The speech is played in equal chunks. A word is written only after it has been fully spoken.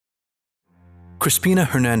Crispina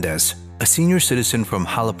Hernandez, a senior citizen from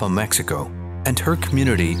Jalapa, Mexico, and her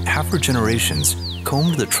community have for generations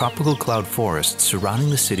combed the tropical cloud forests surrounding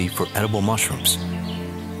the city for edible mushrooms.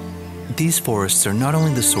 These forests are not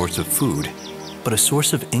only the source of food, but a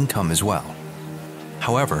source of income as well.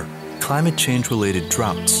 However, climate change-related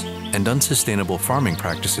droughts and unsustainable farming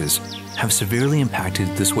practices have severely impacted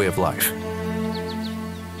this way of life.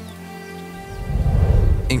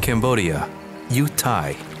 In Cambodia, Youth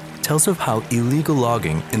Thai tells of how illegal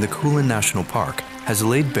logging in the Kulin National Park has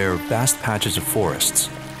laid bare vast patches of forests,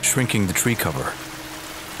 shrinking the tree cover.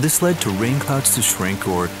 This led to rain clouds to shrink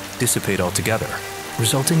or dissipate altogether,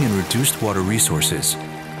 resulting in reduced water resources,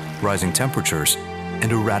 rising temperatures,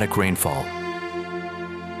 and erratic rainfall.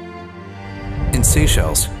 In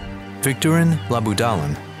Seychelles, Victorine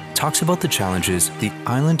Labudalan talks about the challenges the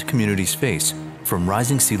island communities face from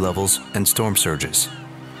rising sea levels and storm surges.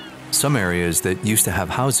 Some areas that used to have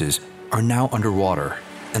houses are now underwater,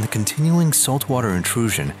 and the continuing saltwater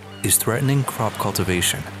intrusion is threatening crop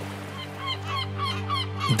cultivation.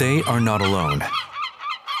 They are not alone.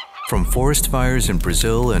 From forest fires in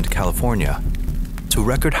Brazil and California, to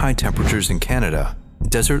record high temperatures in Canada,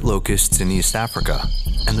 desert locusts in East Africa,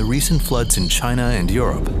 and the recent floods in China and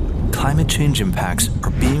Europe, climate change impacts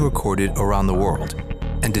are being recorded around the world,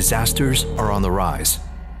 and disasters are on the rise.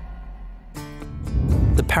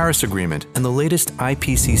 The Paris Agreement and the latest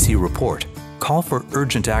IPCC report call for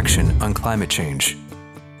urgent action on climate change.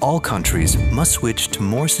 All countries must switch to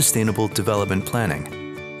more sustainable development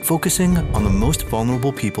planning, focusing on the most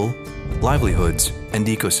vulnerable people, livelihoods, and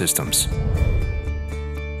ecosystems.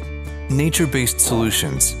 Nature-based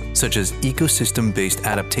solutions, such as ecosystem-based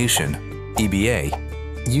adaptation, EbA,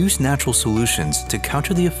 use natural solutions to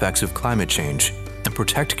counter the effects of climate change and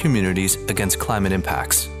protect communities against climate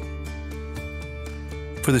impacts.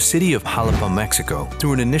 For the city of Jalapa, Mexico,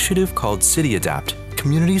 through an initiative called City Adapt,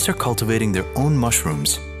 communities are cultivating their own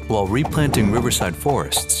mushrooms while replanting riverside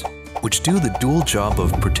forests, which do the dual job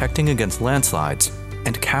of protecting against landslides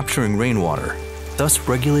and capturing rainwater, thus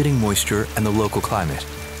regulating moisture and the local climate.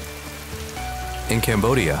 In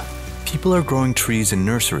Cambodia, people are growing trees in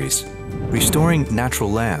nurseries, restoring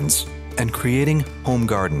natural lands, and creating home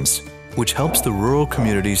gardens, which helps the rural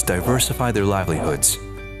communities diversify their livelihoods.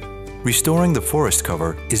 Restoring the forest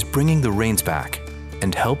cover is bringing the rains back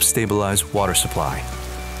and helps stabilize water supply.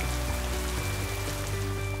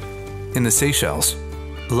 In the Seychelles,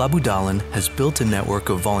 Labudalan has built a network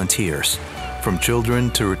of volunteers, from children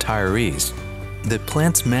to retirees, that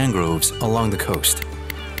plants mangroves along the coast.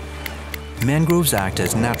 Mangroves act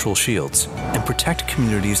as natural shields and protect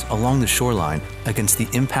communities along the shoreline against the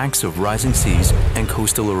impacts of rising seas and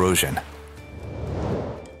coastal erosion.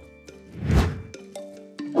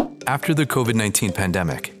 After the COVID-19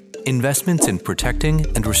 pandemic, investments in protecting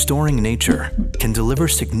and restoring nature can deliver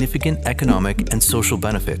significant economic and social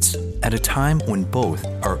benefits at a time when both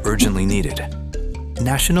are urgently needed.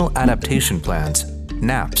 National Adaptation Plans,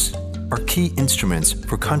 NAPs, are key instruments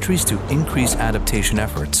for countries to increase adaptation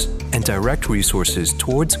efforts and direct resources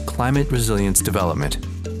towards climate resilience development.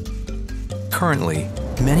 Currently,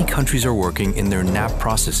 many countries are working in their NAP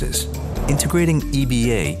processes, integrating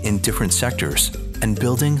EbA in different sectors and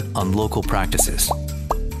building on local practices.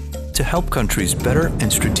 To help countries better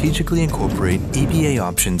and strategically incorporate EbA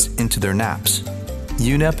options into their NAPs,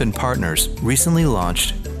 UNEP and partners recently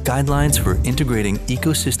launched Guidelines for Integrating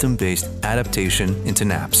Ecosystem-based Adaptation into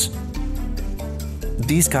NAPs.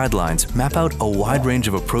 These guidelines map out a wide range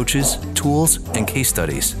of approaches, tools, and case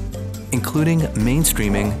studies, including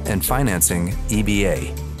mainstreaming and financing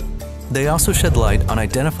EbA. They also shed light on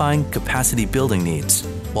identifying capacity building needs,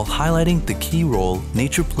 while highlighting the key role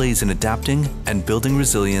nature plays in adapting and building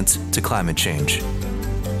resilience to climate change.